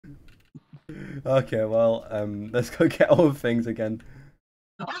Okay, well, let's go get all the things again.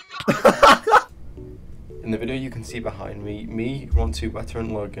 In the video you can see behind me, Nirontu,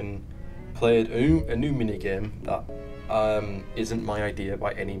 and Logan played a new minigame that isn't my idea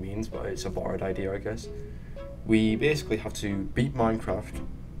by any means, but it's a borrowed idea, I guess. We basically have to beat Minecraft,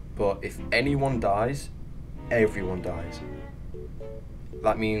 but if anyone dies, everyone dies.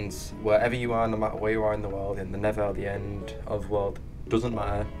 That means wherever you are, no matter where you are in the world, in the Nether, the end of the world, doesn't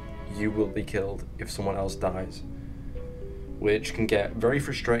matter, you will be killed if someone else dies. Which can get very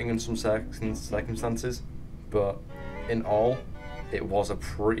frustrating in some circumstances, but in all, it was a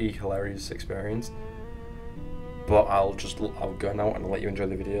pretty hilarious experience. But I'll go now and I'll let you enjoy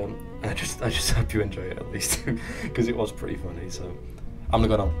the video. I just hope you enjoy it at least, because it was pretty funny. So I'm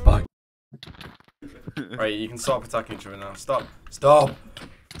gonna go now. Bye. Right, you can stop attacking each other now. Stop.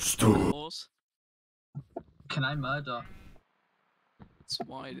 Can I murder? It's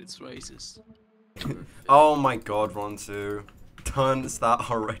white, it's racist. Oh my god, Nirontu. Don't start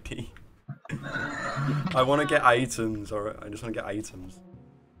already. I want to get items, alright? I just want to get items.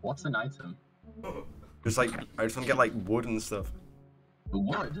 What's an item? Just like, I just want to get like wood and stuff.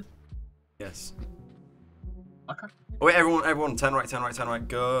 Wood? Yes. Okay. Oh wait, everyone, turn right,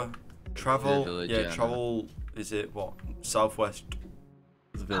 go. Travel, village, yeah, travel, is it what? Southwest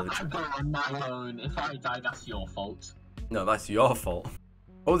of the village. I'm going on my own. If I die, that's your fault. No, that's your fault.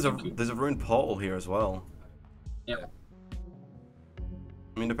 Oh, there's a ruined portal here as well. Yep.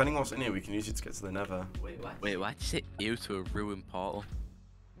 I mean, depending on what's in here, we can use it to get to the Nether. Wait, why'd you say ew to a ruined portal?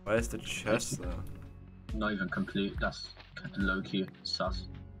 Where's the chest though? Not even complete. That's low-key sus.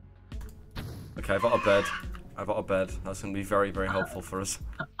 Okay, I've got a bed. That's gonna be very, very helpful for us.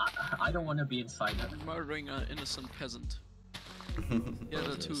 I don't want to be inside it. Murdering an innocent peasant. Yeah,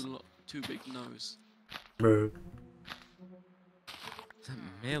 the too big nose. Bro. Is that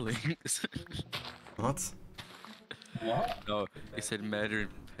mailing? What? What? No, he said murdering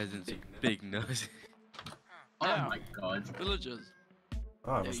peasants with big nose. Oh Yeah. my god. Villagers.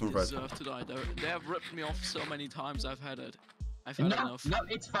 Oh, I've They got some bread. deserve to die. They have ripped me off so many times. I've had enough. No,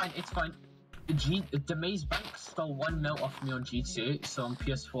 it's fine. The Maze Bank stole 1 mil off me on GTA, so on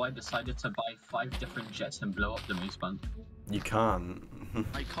PS4 I decided to buy 5 different jets and blow up the Maze Bank. You can't.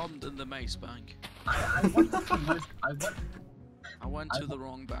 I calmed in the maze bank. I went to the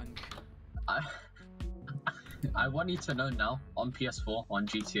wrong bank. I want you to know now, on PS4, on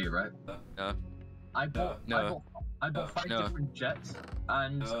GTA, right? No. I bought 5 different jets,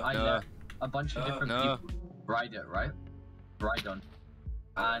 and I let a bunch of different people ride it, right? Ride on.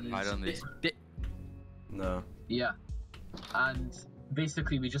 And Ride on this bit. No. yeah. And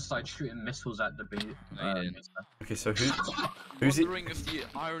basically we just started shooting missiles at the base. Okay, so who's it? Wondering if the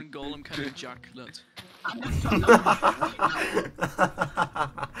iron golem can ejaculate. I'm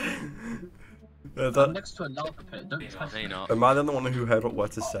next to a lava pit, don't touch me. Am I the one who heard what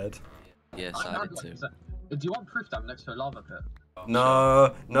Weta said? Yes, I did too. Do you want proof that I'm next to a lava pit?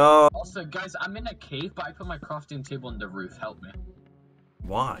 No. Also, guys, I'm in a cave, but I put my crafting table on the roof. Help me.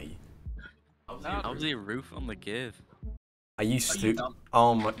 Why? How's the roof on the cave? Are you stupid?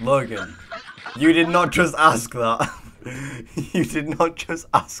 Oh my, Logan. You did not just ask that. You did not just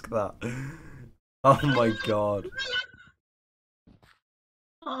ask that. Oh my god.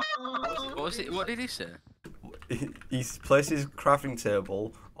 What was it? What did he say? He placed his crafting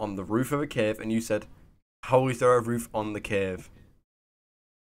table on the roof of a cave, and you said, "How is there a roof on the cave?"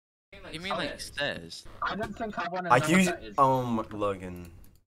 You mean like stairs? I don't think I want to know I use. what that is. Logan.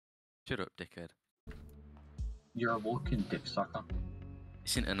 Shut up, dickhead. You're a walking dick sucker.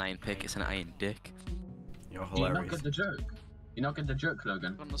 It's not an iron pick, it's an iron dick. You're Do you not hilarious. get the joke? You not get the joke,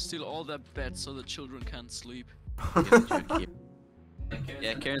 Logan? I'm gonna steal all their beds so the children can't sleep.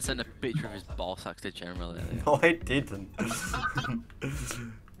 Yeah, Kieran sent a picture of his ball sacks to General earlier. No, I didn't.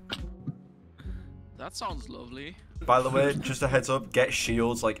 That sounds lovely. By the way, just a heads up, get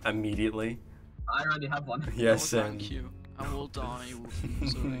shields like immediately. I already have one. Yes, Oh, thank you. I will die.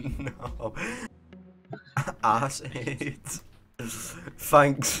 Sorry. No. Ass it.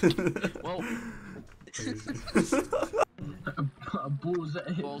 Thanks. Well, Balls at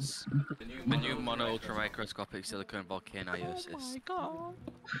it. balls. The new mono ultra microscopic silicone volcaniosis. Oh my god.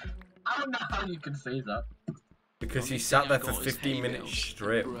 I don't know how you can say that. Because he Only sat thing there I've for got is 15 minutes hay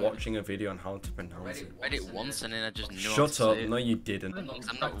straight bales. watching a video on how to pronounce it. Read it once and then I just knew how Shut to up, say it. no you didn't. I'm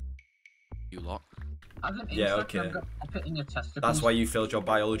not you lot. Yeah, okay. I'll put in your testicles. That's why you failed your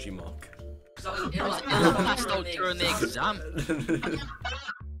biology mock. It was passed out during the exam.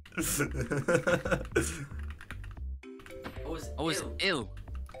 I was ill.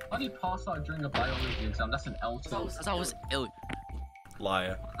 How do you pass out during a biology exam? That's an L2. Because I was ill.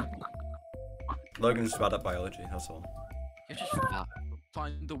 Liar. Logan's bad at biology, that's all. You're just fat.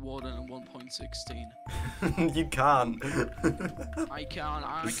 Find the warden in 1.16. You can't. I can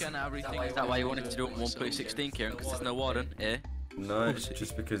everything. Is that why you wanted to do it in 1.16, Kieran? Because there's no warden, eh? No, it's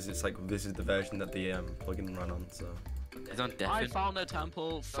just because it's like, this is the version that the plugin ran on, so. He's on I deafen. found a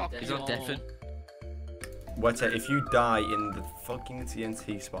temple. Fuck He's you on all. deafen. Weta, if you die in the fucking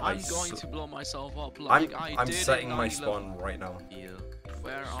TNT spot, I'm going to blow myself up like I I'm did setting in my 9/11. spawn right now.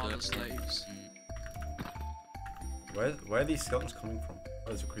 Where are the slaves? Where are these skeletons coming from? Oh,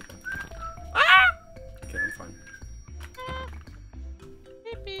 there's a creeper. Ah! Okay, I'm fine.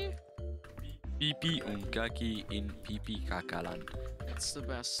 Pipi unkaki in pipi kakaland. It's the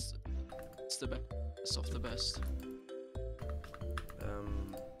best. It's the best of the best.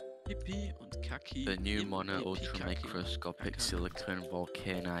 Pipi und Kaki. The new in mono Pipi ultra Kaki. microscopic silicon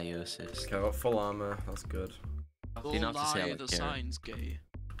volcaniosis. Okay, I got full armor, that's good. Bill You don't have to say Nye it like the Kieran. science gay.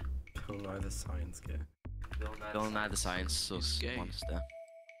 Bill Nye the Science Guy. Bill Nye the Science Sus gay. Monster.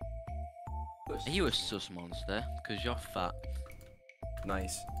 Are you a sus monster? Because you're fat.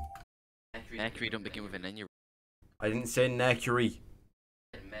 Nice. Mercury don't begin with an N. You I didn't say Mercury.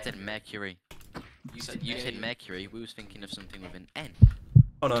 said Mercury. You said Mercury. We was thinking of something with an N.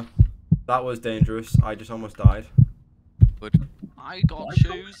 Oh no. That was dangerous. I just almost died. Good. I got Why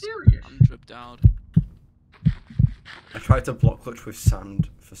so shoes. serious? I'm dripped out. I tried to block clutch with sand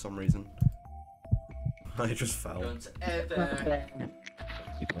for some reason. I just fell. Isn't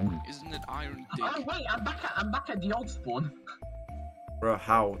it Iron Dick? Oh wait, I'm back at the old spawn. Bro,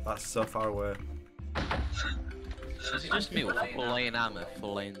 how? That's so far away. Is it just me with full laying armor,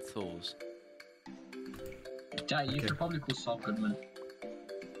 full laying tools? Yeah, you Okay. should probably call Saul Goodman.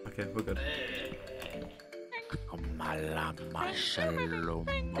 Okay, we're good. Malama shalom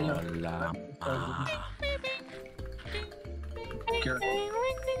malama. Kieran,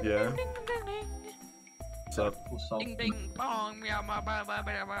 Yeah. So, call Saul. Ding ding bong.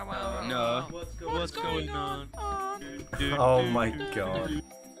 No. What's going on? oh my god.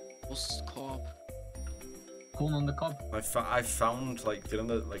 What's cop? Corn on the cob. I found like, you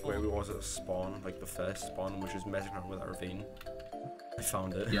know, the, like where we was at the spawn, like the first spawn, which was messing around with that ravine. I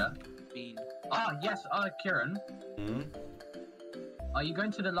found it. Yeah. Bean. Ah, yes, Kieran. Hmm? Are you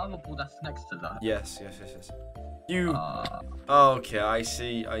going to the lava pool that's next to that? Yes. You. Uh, Okay, I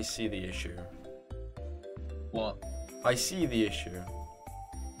see the issue. what? I see the issue.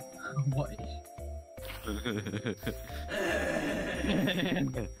 What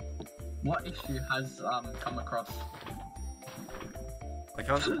What issue has come across?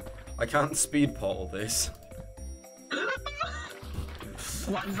 I can't speed portal this.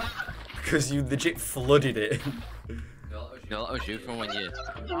 What is that? Because you legit flooded it. No, that was you from when you.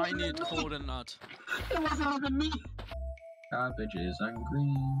 I need coordinate. It wasn't even me. Cabbages and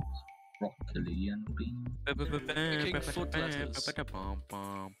greens, broccoli and beans. Picking foot letters.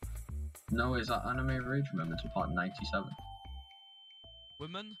 No, is that Anime Rage Remember to part 97?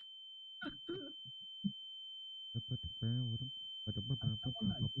 Women?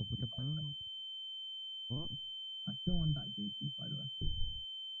 What? I still want that JP, by the way.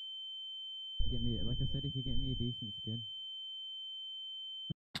 Get me, like I said, if you get me a decent skin.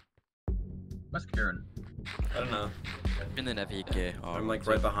 Where's Kieran? I don't know. In the Navy I'm like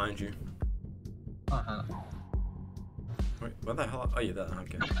right behind you. Uh-huh. Wait, where the hell? Oh, you're there.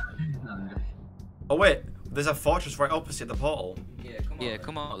 Okay. No, I'm good. Oh wait, there's a fortress right opposite the portal. Yeah,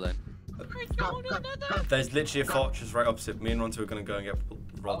 come on then. Go. There's literally a fortress right opposite. Me and Nirontu are gonna go and get Oh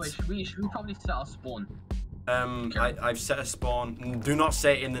rods. wait, should we probably set our spawn? I've set a spawn. Do not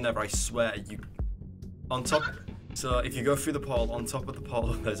say it in the nether. I swear you. On top. So if you go through the portal, on top of the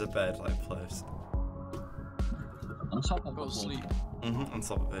portal, there's a bed like placed. On top of Go the sleep. On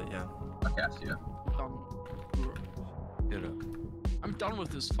top of it, yeah. Okay, I see it. Done. I'm done with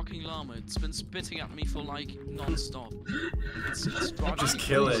this fucking llama. It's been spitting at me for like non-stop. It's driving Just me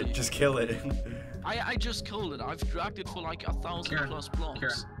kill crazy. it. Just kill it. I just killed it. I've dragged it for like 1,000 Kieran, plus blocks.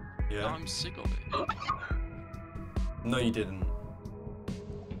 Kieran. Yeah. I'm sick of it. No, you didn't.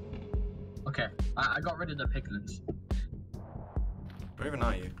 Okay, I got rid of the piglins. Where even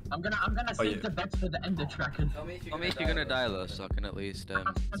are you? I'm gonna save yeah. the beds for the ender dragon. Tell me if you're gonna die though, so I can at least I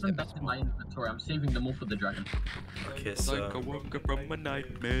have 7 skip beds this in my one. inventory. I'm saving them all for the dragon. Okay, Like so a woke up from a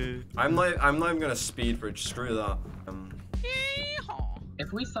nightmare. I'm not even gonna speed bridge. Screw that. Yeehaw.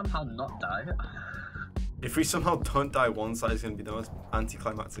 If we somehow not die, If we somehow don't die once, that is gonna be the most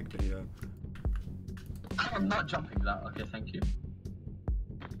anticlimactic video. I am not jumping that. Okay, thank you.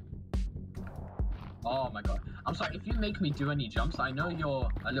 Oh my god. I'm sorry, if you make me do any jumps, I know you're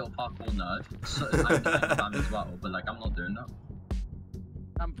a little parkour nerd, so I'm fan as well, but like, I'm not doing that.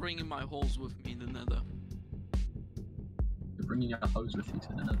 I'm bringing my holes with me in the nether. You're bringing your hose with you to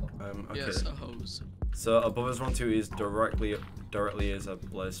the nether. Okay. Yes, a hose. So above us, Nirontu is directly is a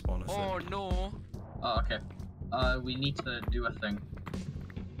blaze spawner. So. Oh no! Oh, okay. We need to do a thing.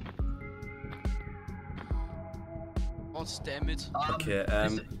 Oh, damn it. Okay,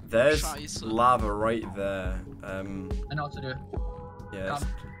 there's Scheiße. lava right there. I know what to do. Yeah.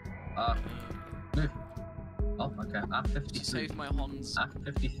 Move. Oh, okay. I have 53. To save my Hans. I have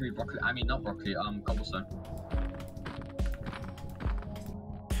 53 broccoli. I mean, not broccoli. Cobblestone.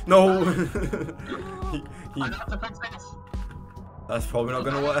 No. I have to fix this. That's probably not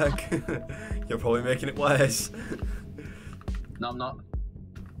gonna work. You're probably making it worse. No, I'm not.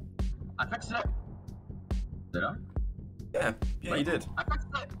 I fixed it. Did I? Yeah, Wait, you did. I fixed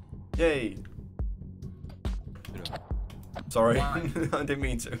it. Yay. Sorry, Why? I didn't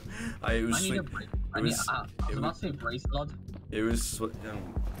mean to. I was I need sleep. a break. It was. I was about to say brace blood. It was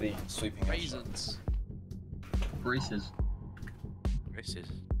the sleeping. Raisins. Braces. Braces.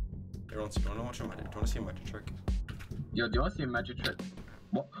 You want to watch a magic? Do you want to see a magic trick? Yo, do you want to see a magic trick?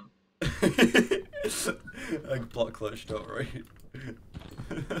 What? I block clutched out, right?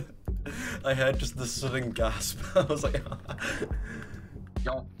 I heard just the sudden gasp. I was like,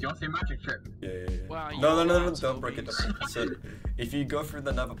 Yo, do you want to see a magic trick? yeah. Wow, No, you don't break it down. So, if you go through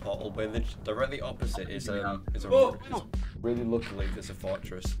the nether portal, where the directly opposite is really luckily there's a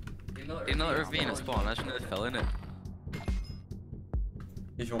fortress. You know that ravine at spawn? I just nearly fell in it.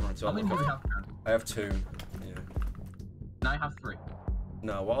 If you want to, How many do we have? I have 2. Yeah. Now I have 3.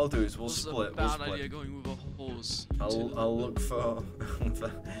 No, what I'll do is we'll This is split. a We'll bad idea split. going with a horse. I'll look for.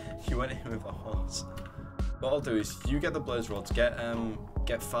 You went in with a horse. What I'll do is you get the blaze rods. Get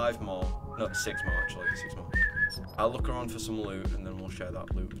 5 more. No, 6 more actually. 6 more. I'll look around for some loot and then we'll share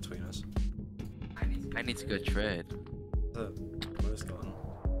that loot between us. I need to go trade. Where's gone?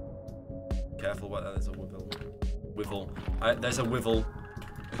 Careful, there's a wibble. There's a wibble.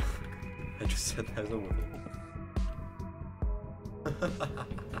 I just said there's a wibble.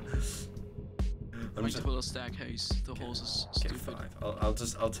 I'm going to build a staircase. The horse is Get stupid.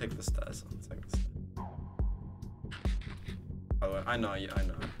 5. I'll take the stairs. Oh, I know.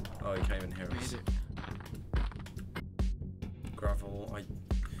 Oh, you can't even hear us. Gravel.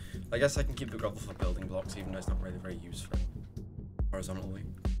 I guess I can keep the gravel for building blocks, even though it's not really very useful horizontally.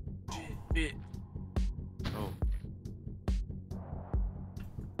 Oh.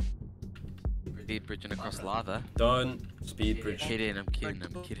 Speed bridging across lava. Done. Speed bridge. I'm kidding.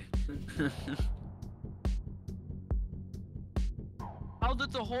 How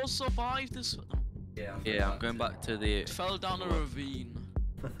did the horse survive this? Yeah, I'm going back to the. It fell down a ravine.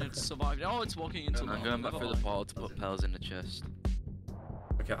 It survived. Oh, it's walking into. I'm going back through the portal to put pearls in the chest.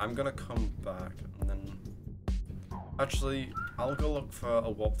 Okay, I'm gonna come back and then. Actually, I'll go look for a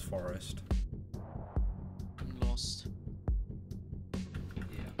warped forest. I'm lost.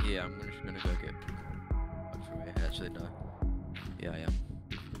 Yeah, I'm just gonna go get back through here. Actually, no. Yeah, I am.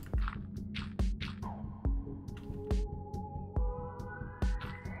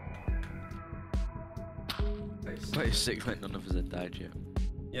 Wait, 6 minutes, none of us have died yet.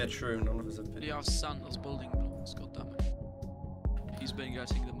 Yeah, true. None of us have been. We have sand as building blocks. God damn it. He's been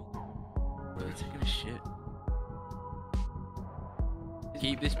getting them all. We're taking a shit.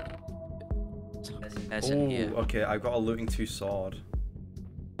 Keep this. Oh, Here. okay. I've got a looting 2 sword.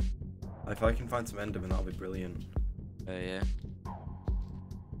 If I can find some endermen, that'll be brilliant. Yeah.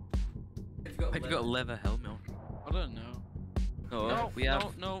 Have you got a leather helmet on? I don't know. No, we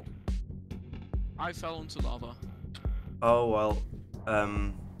have. No. I fell into lava. Oh well.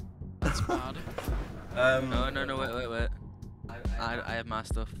 That's bad. No, wait. I have my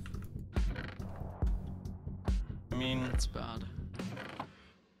stuff. I mean, That's bad.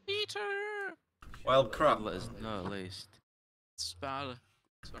 Peter! well, crap. Let us know at least. It's bad.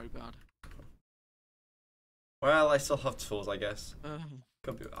 It's very bad. Well, I still have tools, I guess.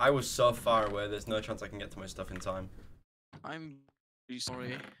 Could be. I was so far away. There's no chance I can get to my stuff in time. I'm really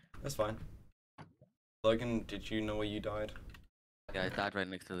sorry. That's fine. Logan, did you know where you died? Yeah, I died right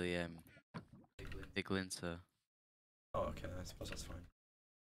next to the piglin, so. Oh, okay. I suppose that's fine.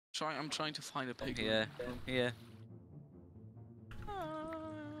 I'm trying to find a pig. Yeah.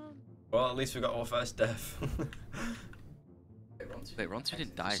 Well, at least we got our first death. Wait, Rontu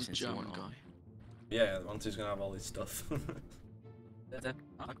didn't die This is a since he German went guy. on. Yeah, Nirontu's gonna have all his stuff. Climb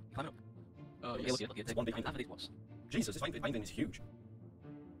up. Oh, Yeah, yes. look, There's one big half of these was. Jesus, this thing is huge.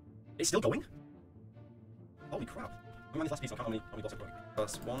 It's still going? Holy crap. I'm on this last piece, I can't how many blocks I broke.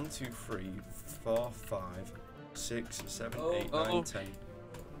 That's 1, 2, 3, 4, 5, 6, 7, 8, 9, 10,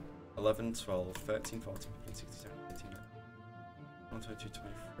 11, 12, 13, 14, 15, 16, 17, 18, 122,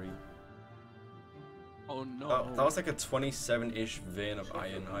 23. Oh no. That was like a 27-ish vein of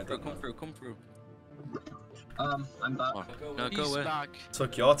iron. I don't know. Come through. I'm back. Oh, no, go He's away. back.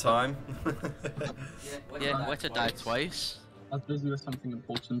 Took your time. Yeah, where to die twice. I was busy with something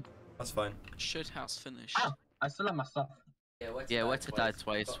important. That's fine. Shit has finished. Ah, I still have my stuff. Yeah, where to die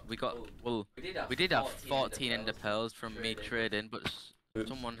twice. We got, well, we did have 14 ender pearls from me trading, but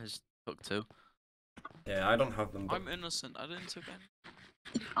someone has took 2. Yeah, I don't have them. But, I'm innocent. I didn't took any.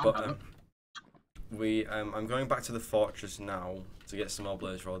 but I'm going back to the fortress now to get some more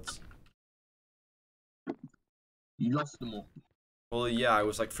blaze rods. You lost them all. Well, yeah, I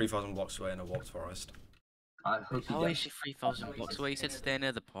was like 3,000 blocks away in a warped forest. I hope you How get is she 3,000 blocks away? You said stay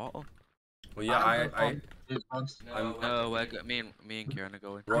near the portal. Well, yeah, I'm No, me and Kieran are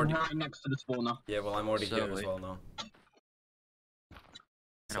going. I'm right next to the spawner. yeah, well, I'm already here as Wait. well now.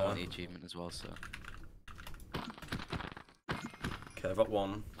 And I want the achievement as well, so. Okay, I've got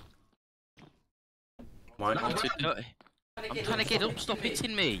 1. Why? I'm too dirty. I'm trying to get up, stop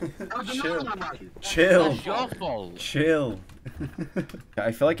hitting me! Chill. Chill. It's your fault! Chill.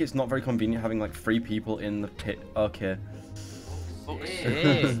 I feel like it's not very convenient having like 3 people in the pit. Okay. Fuck's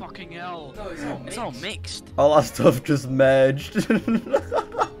Hey, sake. fucking hell. It's all mixed. All that stuff just merged.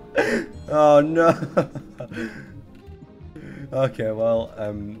 Oh no. Okay, well,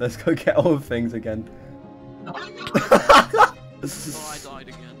 let's go get all the things again. Oh, I died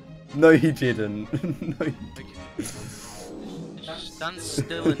again. No, you didn't. No, you Okay. Stand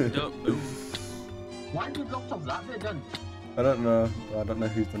still and don't move. Why have you blocked off that bit then? I don't know. I don't know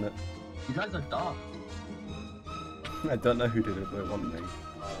who's done it. You guys are dark. I don't know who did it, but it wasn't me.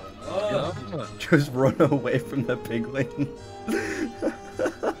 Oh. Just run away from the piglin.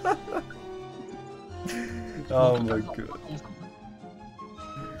 Oh my god.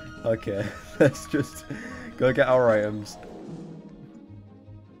 Okay, let's just go get our items.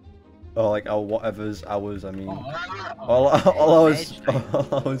 Or like our whatever's ours, I mean. All our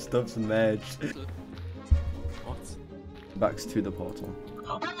stuff's merged. What? Backs to the portal.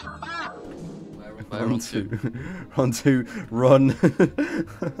 Where on to? Run to, run.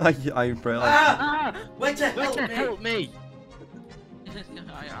 I pray like... Where to help me?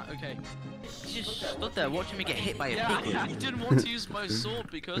 Okay. You just stood there watching me get hit by a pig. I didn't want to use my sword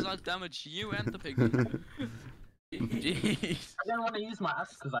because I damaged you and the pig. Jeez. I didn't want to use my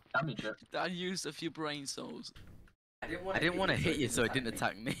axe because I damaged it. I used a few brain cells. I didn't want to hit you so it didn't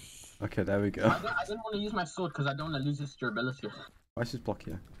attack me. Okay, there we go. I didn't want to use my sword because I don't want to lose its durability. Why is this block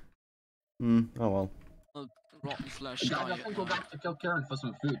here? Oh well. Rotten flesh. Guys, I think we're going to kill Kieran for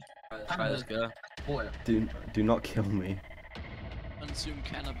some food. Right, let's go. Boy. Do not kill me. Consume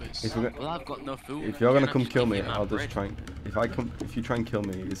cannabis. If, we're Well, I've got no food. if you're gonna come Just kill give me, my I'll just bread. try and... If you try and kill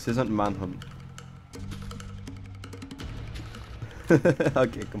me, this isn't manhunt.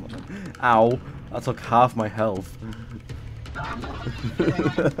 Okay, come on then. Ow! That took half my health.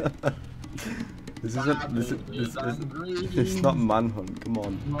 This isn't... It's not manhunt, come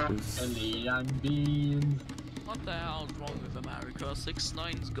on. What the hell is wrong with America?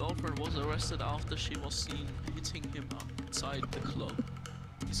 6ix9ine's girlfriend was arrested after she was seen hitting him outside the club.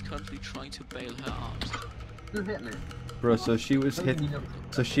 He's currently trying to bail her out. Who hit me? Bro, so she was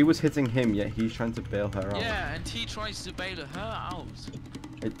hitting him, yet he's trying to bail her out. Yeah, and he tries to bail her out.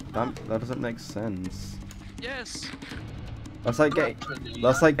 That doesn't make sense. Yes. That's like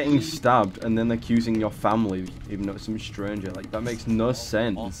getting stabbed and then accusing your family, even though it's some stranger. Like that makes no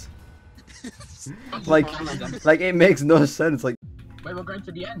sense. like it makes no sense. Like. Wait, we're going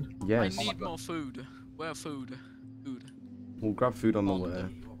to the end. Yes. I need more food. Where food? Food. We'll grab food on the way.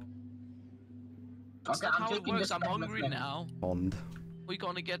 That's not how it works. I'm hungry now. Pond. We're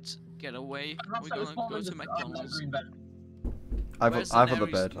gonna get away. We're gonna go to McDonald's. I've Where's got the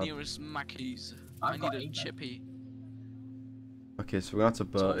nearest, bed. nearest Mackey's? I need a chippy. Okay, so we're gonna have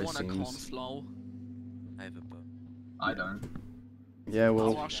to So burn I it want a seems. cornflour. I have a bow. I don't. Yeah, I'll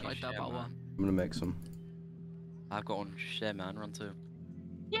well, wash like that, Yeah, one. I'm gonna make some. I've got one share man, run to.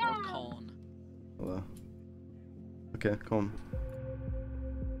 Yeah. Corn. Hello. Okay, come on.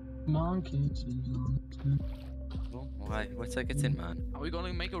 Monkey. Oh, why? Where's that get in, man? Are we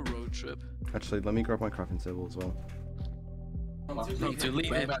gonna make a road trip? Actually, let me grab my crafting table as well. Not to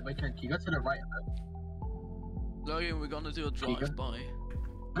leave Wait, it. can you go to the right a bit? Logan, we're gonna do a drive-by.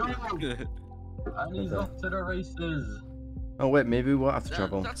 Go! I need off to the races. Oh wait, maybe we'll have to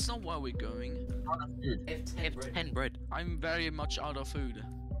travel. That's not where we're going. I have 10 bread. I'm very much out of food.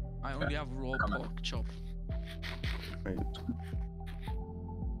 I only have raw Come on. pork chop. Wait.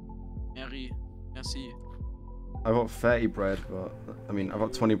 Merci. I've got 30 bread, but I mean, I've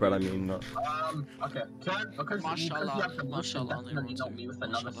got 20 bread. I mean, not. Okay. Because you have the Mashallah, definitely not me with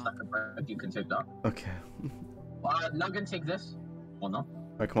another stack of bread. You can take that. Okay. Logan, take this. Or not.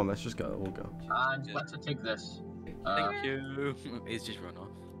 Right, come on, let's just go. We'll go. And let's take this. Thank you. He's just run off.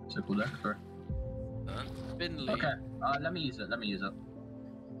 Circle there. Sure. Finley. Okay. Let me use it.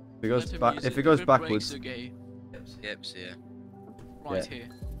 If it goes back, if it goes backwards. Yep, see ya. Right here.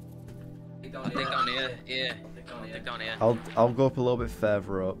 I'll dig down here. Yeah. I'll dig down here. I'll go up a little bit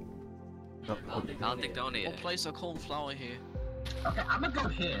further up. I'll dig down here. We'll place a cornflower here. Okay, I'm gonna go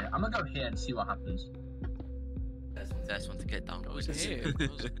here. And see what happens. First one to get down. Here.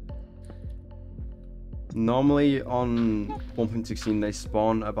 Normally on 1.16 they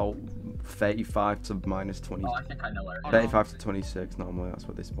spawn about 35 to minus 20. Oh, I think I know where it is. 35 to 26 normally, that's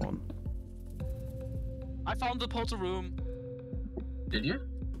what they spawn. I found the portal room. Did you?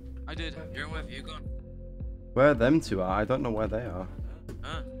 I did. You're where have you gone? Where them two are, I don't know where they are.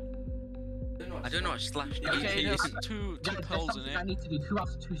 Huh? I don't know what slash Okay, there's two pearls in I it. need to do. Who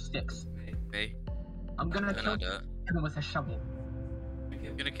has 2 sticks? Me. I'm gonna Can kill I do the it? dragon with a shovel.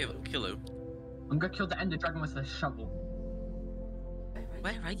 You're gonna kill who? I'm gonna kill the ender dragon with a shovel.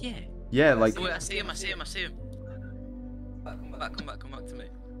 Where? Right, yeah. Yeah, like. Oh, wait, I see him. Come back to me.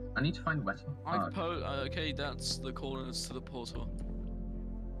 I need to find wetter. Okay, that's the coordinates to the portal.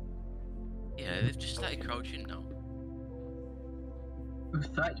 Yeah, they've just started crouching now.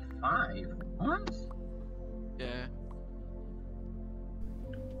 35? What? Yeah.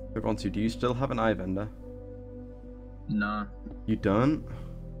 Nirontu, do you still have an eye vendor? No. You don't?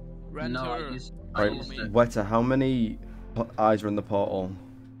 Renter. No, I used it. Weta, how many eyes are in the portal?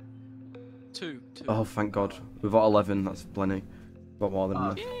 2. Oh, thank God. We've got 11, that's plenty. Got more than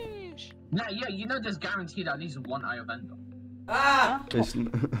enough. Nah, yeah, you know there's guaranteed at least 1 eye of ender. There's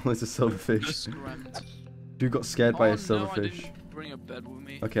a silverfish. Scrammed. You got scared by a No, I silverfish. didn't bring a bed with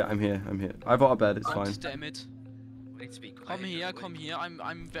me. Okay, I'm here. I've got a bed, it's God fine. damn it. We need to be quiet. Come here.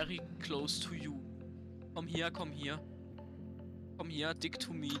 I'm very close to you. Come here. Come here. Dig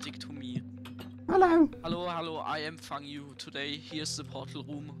to me. Hello. Hello. I am Fang you today. Here's the portal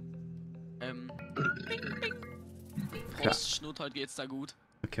room. Bing. Prost, Schnurrt, geht's da gut?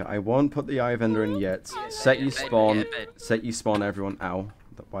 Okay, I won't put the eye vendor in yet. Set you spawn everyone. Ow.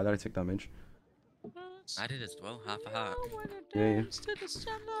 Why did I take damage? I did as well, half a heart. Yeah.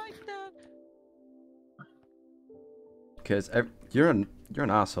 Because you're an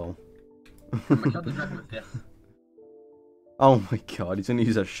asshole. I'm gonna kill the dragon with this. Oh my God, he's gonna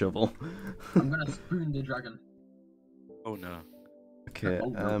use a shovel. I'm gonna spoon the dragon. Oh no. Okay. Oh,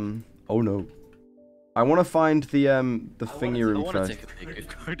 no. Oh no. I want to find the thingy room first.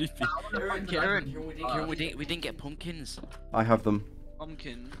 Kieran, we didn't get pumpkins. I have them.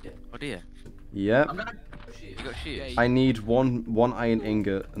 Pumpkin. Oh dear. Yep. You got sheep. I need one iron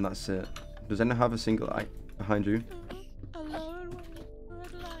ingot and that's it. Does anyone have a single eye behind you?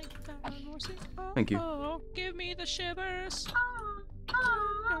 Thank you. Oh, give me the shivers. I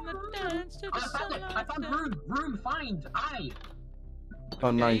found room, find, eye.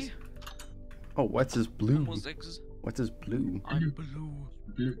 Oh, nice. Oh, what's his blue? I'm What's his blue?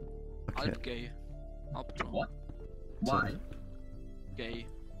 Blue. Okay. I'm gay. Updraw. What? Why? Gay.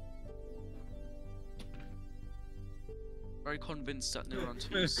 Very convinced that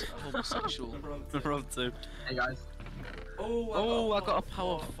Nirontu is homosexual. Nirontu. Hey guys. Oh, I got a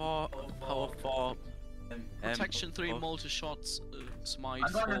power 4. Protection 3 multi shots, smite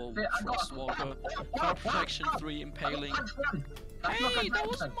I got a 4 fit- I got a- frostwalker. Crowd protection 3 impaling. Hey, that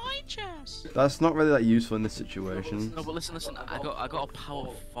was my chest. That's not really that useful in this situation. No, but listen. I got a power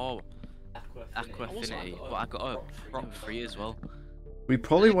 4 aqua affinity, but I got a prop 3 as well. We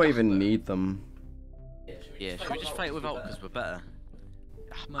probably won't even need them. Yeah, should we just fight without because we're better?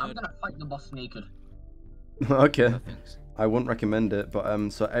 I'm gonna fight the boss naked. Okay. I wouldn't recommend it, but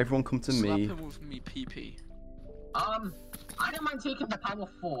so everyone come to Slap me. him with me PP. I don't mind taking the power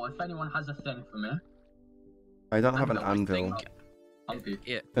 4 if anyone has a thing for me. I don't have an anvil.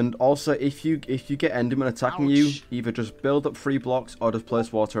 Yeah. And also, if you get Enderman attacking you, Ouch. either just build up 3 blocks or just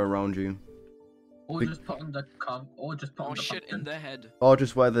place water around you, Or just put on the or just put Oh on the shit in pumpkin. their head. or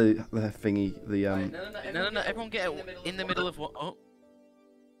just wear the thingy, the No. Everyone get in the middle of one. Oh,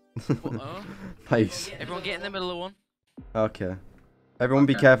 nice. everyone get in the middle of one. Okay. Everyone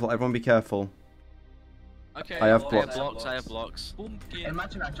be careful. Everyone be careful. Okay. I have I blocks. have blocks. Pumpkin.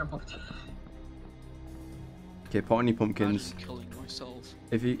 Imagine I jump off. Okay, put on your pumpkins. Imagine killing myself.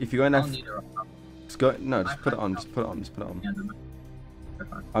 If you go in I'll F, need her. just go. No, just put it on. Just put it on. Just put it on. Yeah,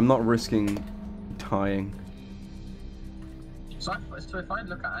 I'm not risking dying. so if I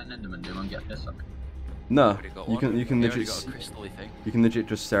look at an Enderman, do I get this up? No, Already got you one. can We legit already got a crystal-y thing. you can legit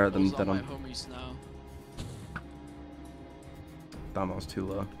just stare at them Those are dead my on. homies now. Damn, that was too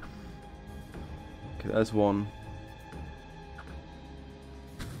low. Okay, there's one.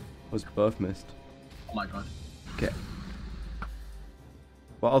 Was both missed. Oh my god. Okay.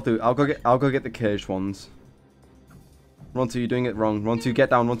 What I'll do, I'll go get the caged ones. Rontu, you're doing it wrong. Rontu, get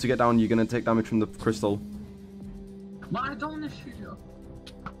down. Rontu, get down. You're gonna take damage from the crystal. No, I don't want to shoot you.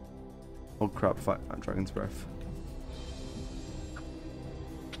 Oh crap! Fight Dragon's Breath.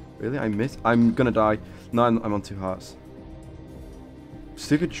 Really? I missed. I'm gonna die. No, I'm on 2 hearts.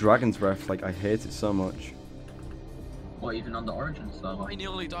 Stupid Dragon's Breath. Like I hate it so much. Or even on the Origin server. I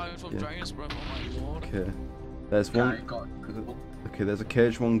nearly died from Dragon's Breath, oh my lord. Okay. There's Yeah, one. I got... Okay, there's a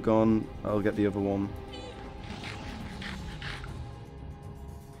caged one gone. I'll get the other one.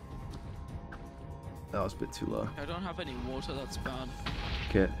 That was a bit too low. I don't have any water, that's bad.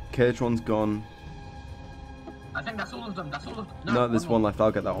 Okay, caged one's gone. I think that's all of them. That's all of them. No, there's one left.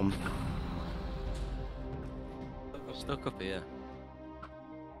 I'll get that one. I'm stuck up here.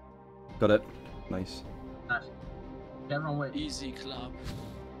 Got it. Nice. Nice. Get wrong way. Easy clap.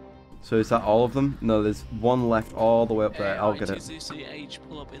 So is that all of them? No, there's one left all the way up there. I'll get it. ITZCH,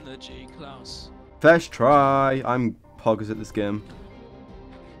 pull up in the G class. First try. I'm poggers at this game.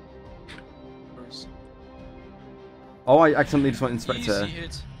 Oh, I accidentally just went Inspector. Easy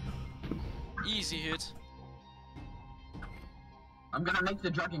hit. Easy hit. I'm gonna make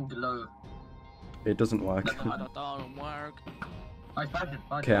the dragon glow. It doesn't work. That don't work.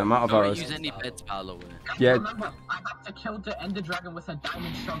 Okay, I'm out of Don't arrows. use any beds, by the way. Yeah. Remember, I have to kill the Ender Dragon with a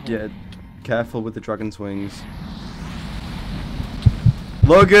diamond shovel. Yeah, careful with the dragon's wings.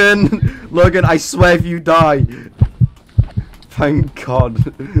 Logan! Logan, I swear if you die! Thank God.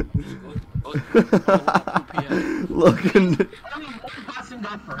 Logan.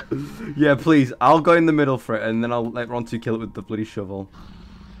 Yeah, please. I'll go in the middle for it, and then I'll let Rontu kill it with the bloody shovel.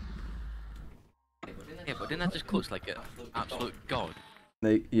 Yeah, but didn't that just clutch like an absolute god?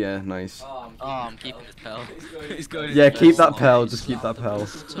 Yeah, nice. Oh, I'm keeping this pearl. He's going. Yeah, keep that pearl. Just keep that pearl.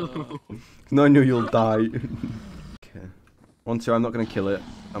 No, I knew you'll die. Okay. Rontu, I'm not gonna kill it.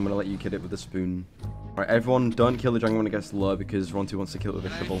 I'm gonna let you kill it with a spoon. Alright, everyone, don't kill the dragon when it gets low because Rontu wants to kill it with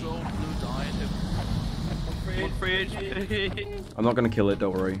a shovel. I'm not gonna kill it,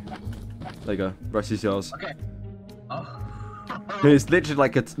 don't worry. There you go. The rest is yours. Okay. Oh. It's literally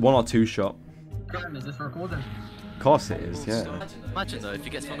like a 1 or 2 shot. Graham, is this recording? Of course it is, yeah. Imagine though, if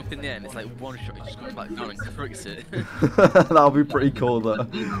you get thrown up in the air and it's like 1 shot, it just comes back down and crits it. That'll be pretty cool though.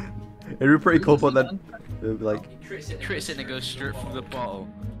 It'd be pretty cool, but then it'd be like... Crits it and it goes straight from the bottle.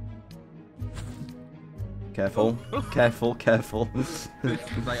 Careful, careful, careful.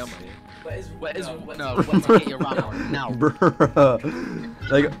 Right on me. No, where's to get your ram out now? Bruh.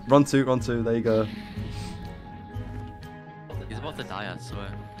 There you go. Run two, there you go. He's about to die, I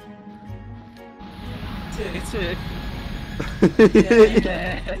swear.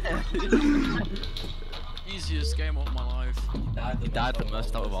 Easiest game of my life. He died the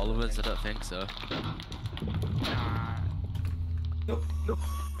most out of all of us, I don't think so. Nope.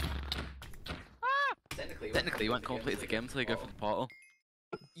 Technically, you won't complete the game until you go for the portal.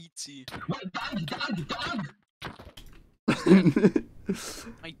 E.T.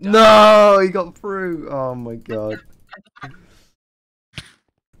 No, he got through. Oh my god.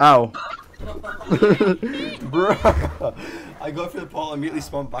 Ow. Bruh. I got through the portal, immediately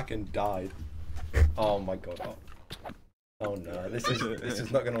spawned back and died. Oh my god. Oh no, this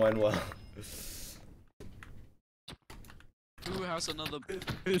is not gonna end well. Who has another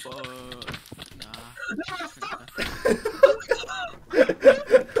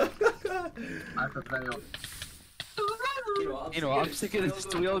I prepare you. You know what, I'm sick of this.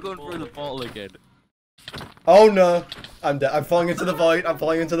 We all going through the portal again. Oh no! I'm dead. I'm falling into the void. I'm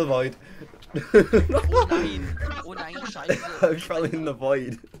falling into the void. I'm falling in the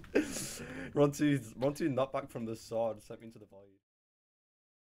void. Rontu not back from the sword, sent me into the void.